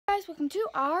guys, welcome to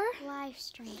our live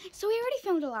stream. So we already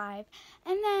filmed a live,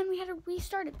 and then we had to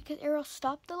restart it because Arielle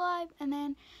stopped the live, and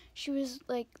then she was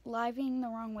like living the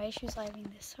wrong way. She was living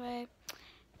this way,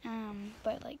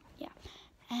 but like yeah,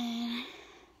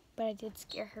 but I did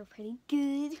scare her pretty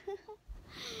good,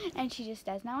 and she just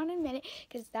does not want to admit it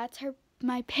because that's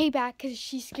my payback because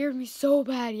she scared me so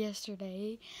bad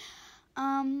yesterday.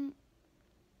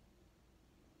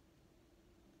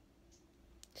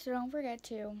 So don't forget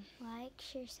to like,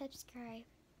 share, subscribe.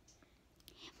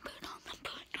 Put on the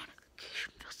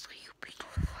notification bell so you'll be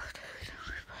notified every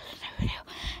video.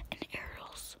 And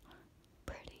Arielle's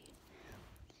pretty.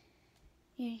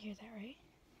 You didn't hear that, right?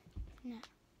 No.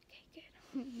 Okay,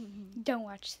 good. Don't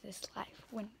watch this live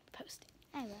when posted.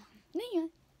 I will. No, you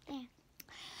won't.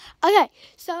 Yeah. Okay,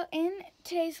 so in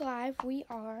today's live, we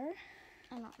are...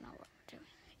 I don't know what we're doing.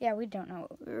 Yeah, we don't know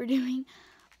what we were doing.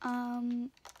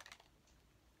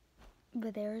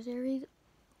 But there's Arielle's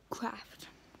craft.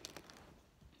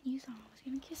 You thought I was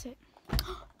gonna kiss it.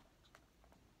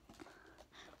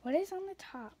 What is on the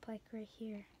top, like right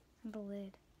here, on the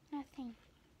lid? Nothing.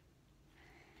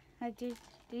 Like, did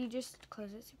you just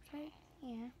close it super tight?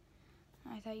 Yeah.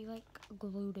 I thought you like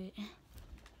glued it.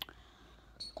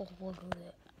 Glued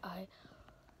it. I'm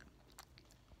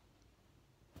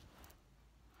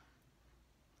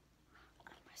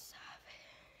a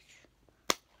savage.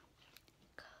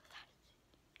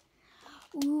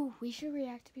 Ooh, we should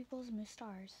react to people's moose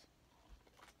stars.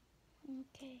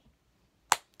 Okay.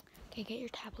 Okay, get your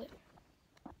tablet.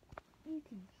 You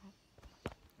can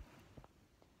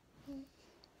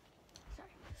Sorry.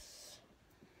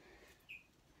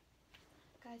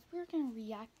 Guys, we're gonna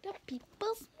react to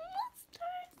people's moose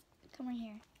stars. Come right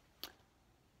here.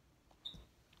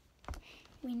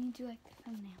 We need to like the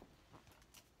thumbnail.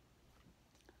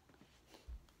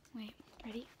 Wait,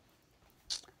 ready?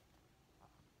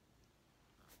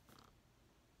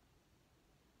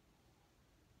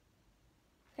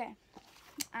 Okay.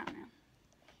 I don't know.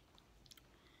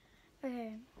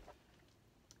 Okay.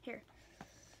 Here.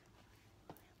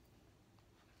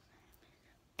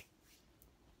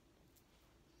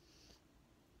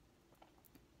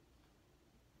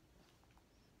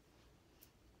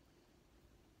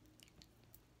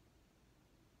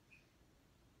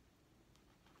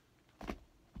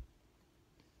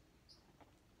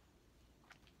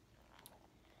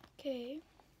 Okay.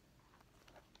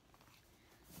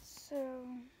 So,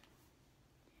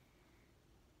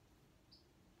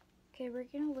 okay, we're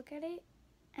gonna look at it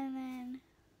and then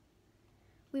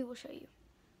we will show you.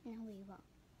 No, we won't.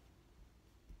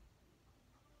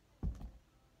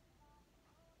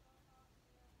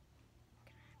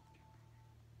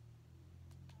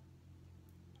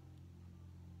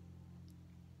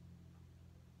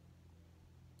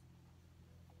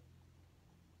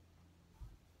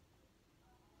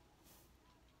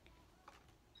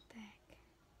 What the heck?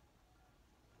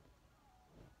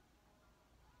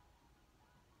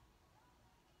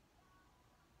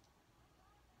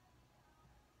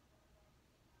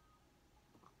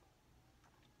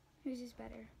 Whose is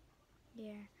better?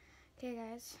 Yeah. Okay,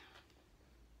 guys.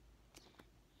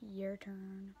 Your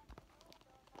turn.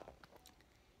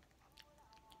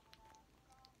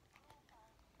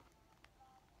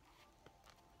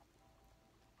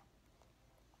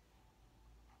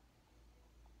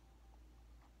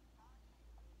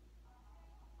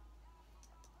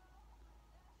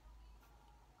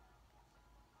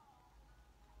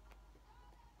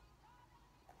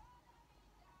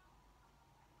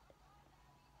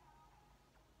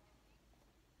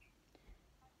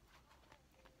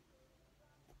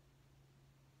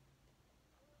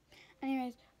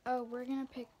 Anyways, oh, we're gonna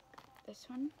pick this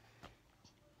one.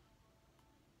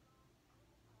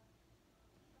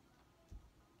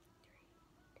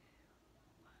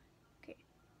 Okay.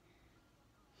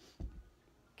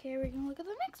 Okay, we're gonna look at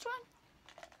the next one.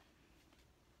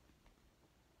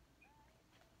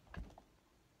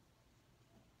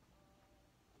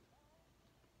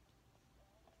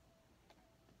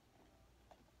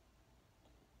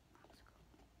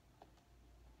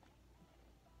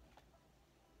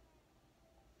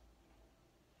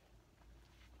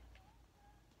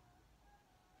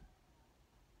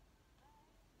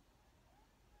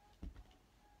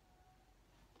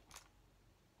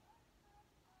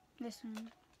 This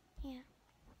one. Yeah.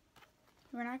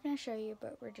 We're not gonna show you,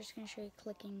 but we're just gonna show you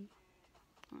clicking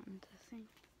on the thing.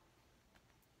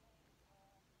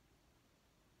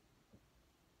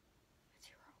 What's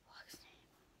your Roblox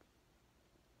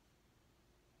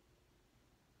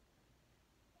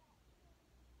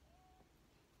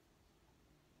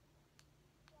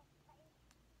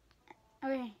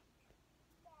name? Okay.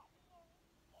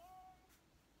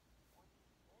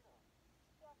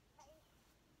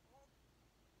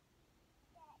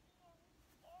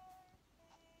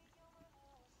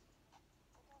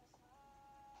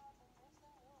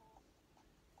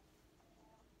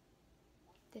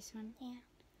 This one? Yeah.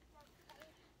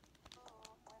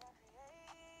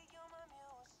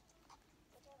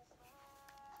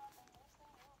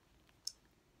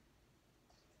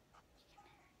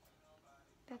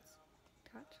 That's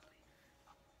God's life.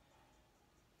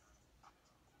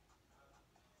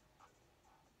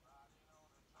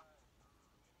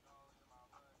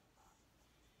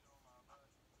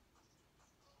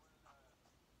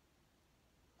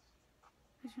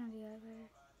 Which one do you like better?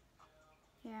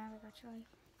 Yeah, I got your life.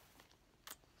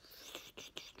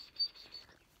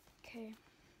 Okay.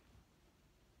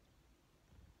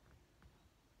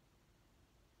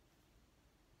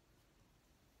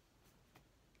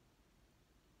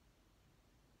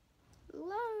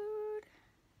 Load.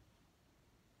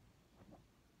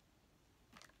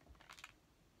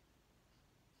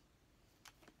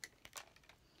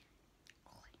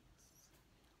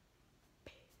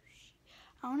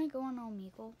 I want to go on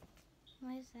Omegle.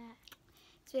 What is that?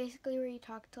 It's basically where you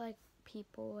talk to like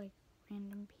people, like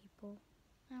random people.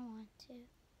 I want to.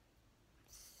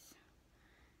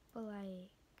 But like,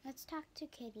 Let's talk to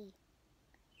Kitty.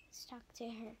 Let's talk to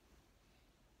her.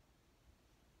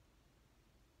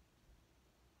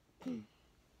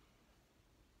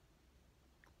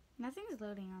 nothing's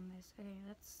loading on this. Okay,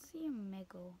 let's see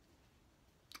Omegle.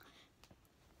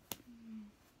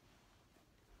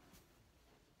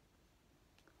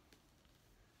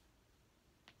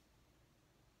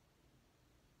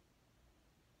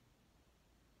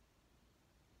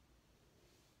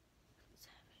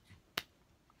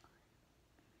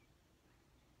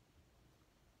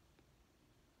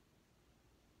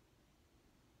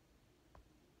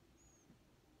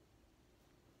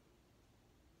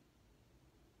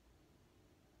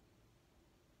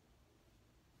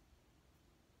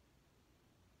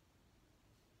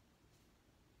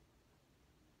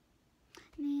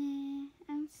 Nah,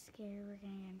 I'm scared we're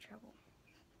gonna get in trouble.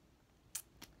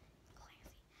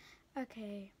 Classy.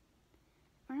 Okay,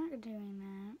 we're not doing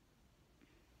that.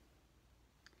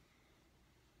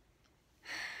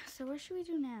 So what should we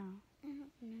do now? I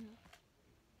don't know.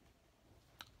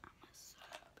 I'm a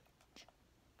savage.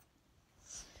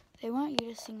 They want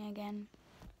you to sing again.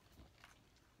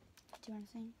 Do you want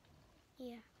to sing?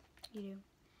 Yeah. You do?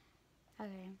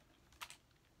 Okay.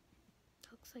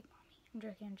 That looks like mommy. I'm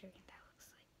joking. That looks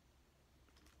like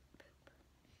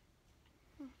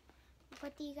poop.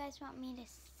 What do you guys want me to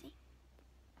sing?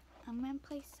 I'm gonna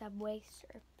play Subway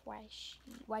Surf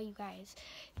why you guys.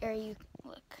 Here, you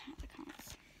look at the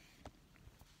comments.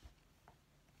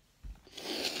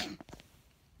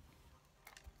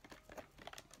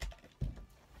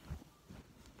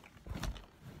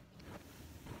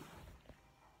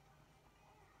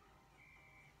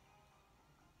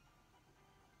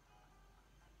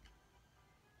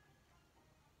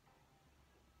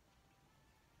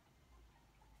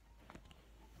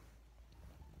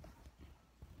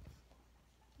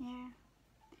 Yeah.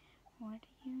 What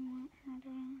do you want her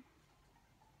to?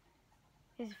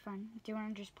 It's fun. Do you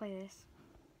want to just play this?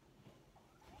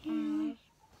 Yeah.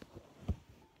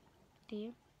 Do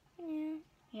you? Yeah.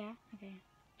 Yeah? Okay.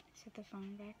 Set the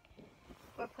phone back.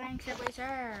 We're playing Subway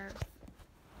Surf.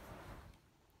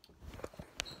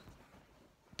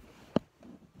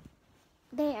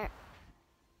 There.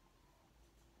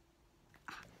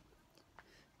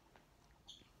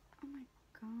 Oh my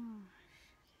gosh.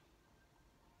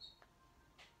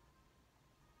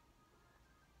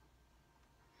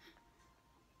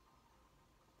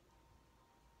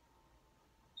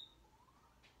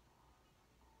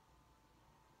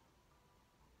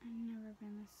 I've never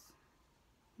been this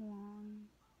long in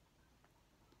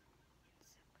Subway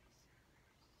Surf.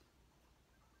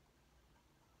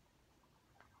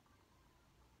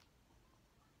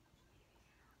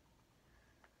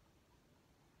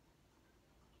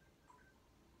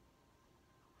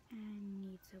 And I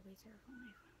need Subway Surf on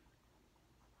my phone.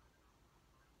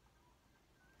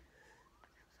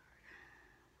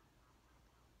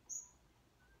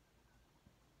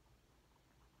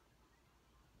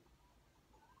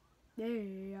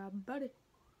 Yeah, buddy. I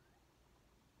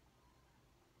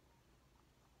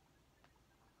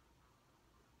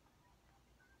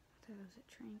thought it was a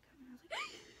train coming. I was like,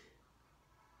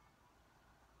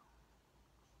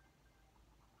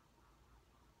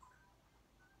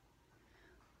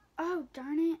 oh,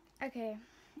 darn it. Okay,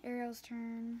 Arielle's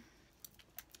turn.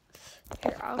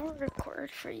 Here, I'll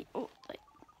record for you. Oh, like.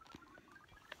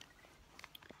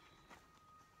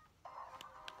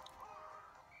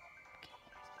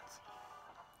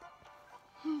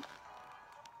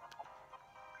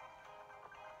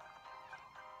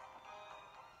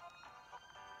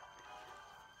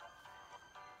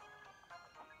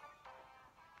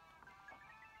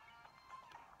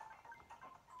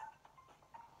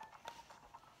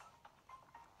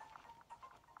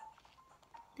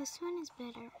 This one is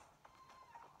better.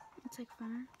 It's like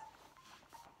funner.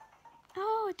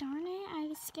 Oh, darn it. I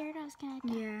was scared I was gonna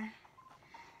die. Yeah.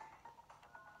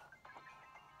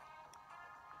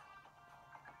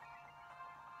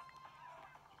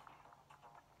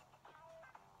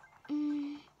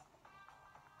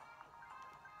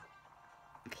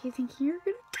 Okay, thinking you're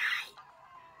gonna die.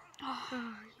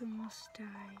 Oh, you almost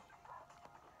died.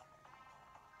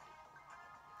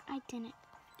 I didn't.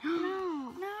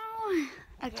 No. No.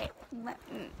 Okay,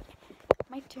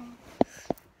 my turn.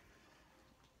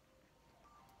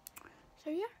 So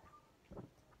yeah.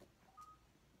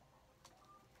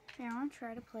 Okay, I want to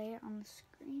try to play it on the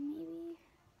screen, maybe.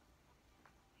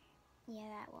 Yeah,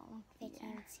 that won't. They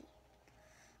can't see.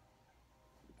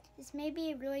 This may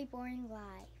be a really boring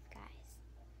live, guys.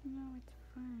 No, it's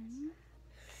fun.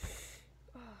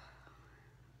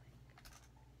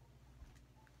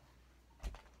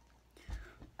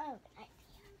 Oh, good idea.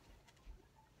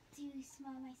 Do you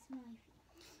smell my smelly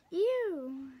feet?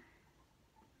 Ew.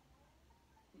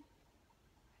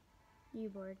 You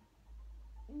bored?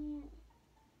 Mm.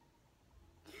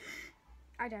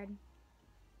 I died.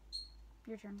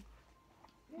 Your turn.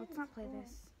 Let's not play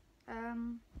this.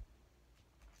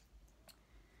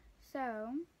 So.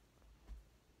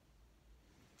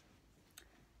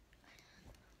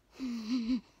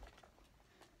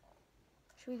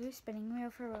 Should we do a spinning wheel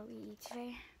for what we eat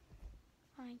today?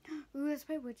 Fine. Ooh, let's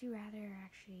play Would You Rather,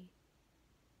 actually.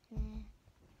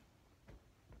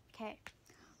 Okay.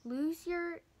 Lose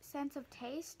your sense of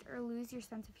taste or lose your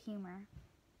sense of humor?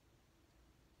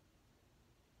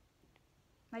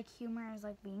 Like, humor is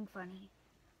like being funny.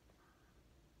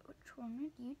 Which one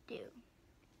would you do?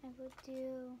 I would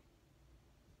do...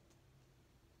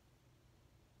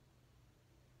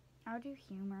 I would do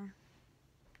humor.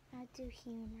 I'd do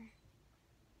humor.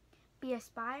 Be a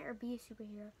spy or be a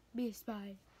superhero? Be a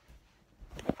spy.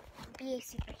 Be a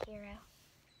superhero.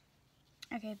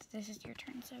 Okay, this is your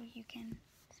turn, so you can...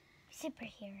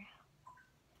 Superhero.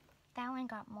 That one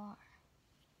got more.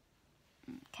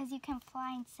 Because you can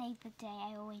fly and save the day.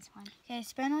 I always wanted. Okay,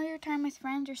 spend all your time with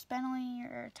friends or spend all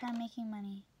your time making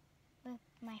money? With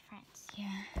my friends.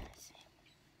 Yeah,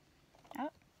 same.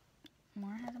 Oh,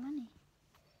 more has money.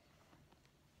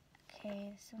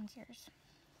 Okay, this one's yours.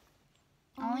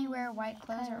 Only wear white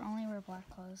clothes or only wear black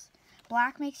clothes?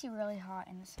 Black makes you really hot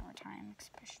in the summertime,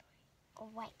 especially.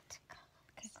 White.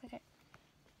 Okay, click it.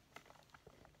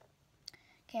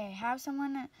 Okay, have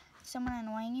someone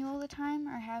annoying you all the time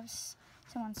or have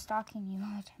someone stalking you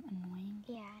all the time? Annoying?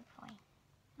 Yeah, annoying.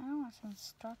 I don't want someone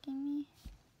stalking me.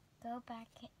 Go back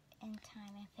in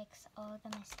time and fix all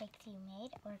the mistakes you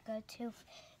made, or go to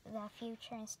the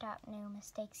future and stop new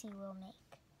mistakes you will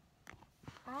make.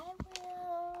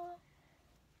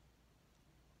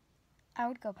 I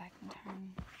would go back in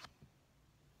time.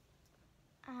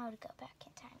 I would go back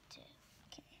in time too.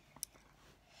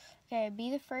 Okay,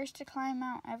 be the first to climb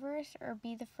Mount Everest or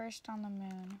be the first on the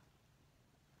moon?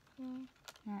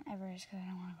 Mount Everest, because I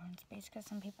don't want to go in space, because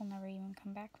some people never even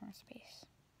come back from space.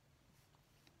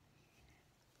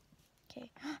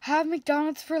 Okay, have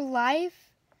McDonald's for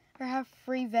life or have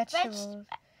free vegetables?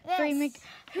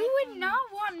 Who would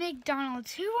not want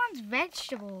McDonald's? Who wants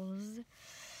vegetables?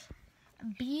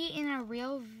 Be in a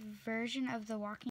real version of The Walking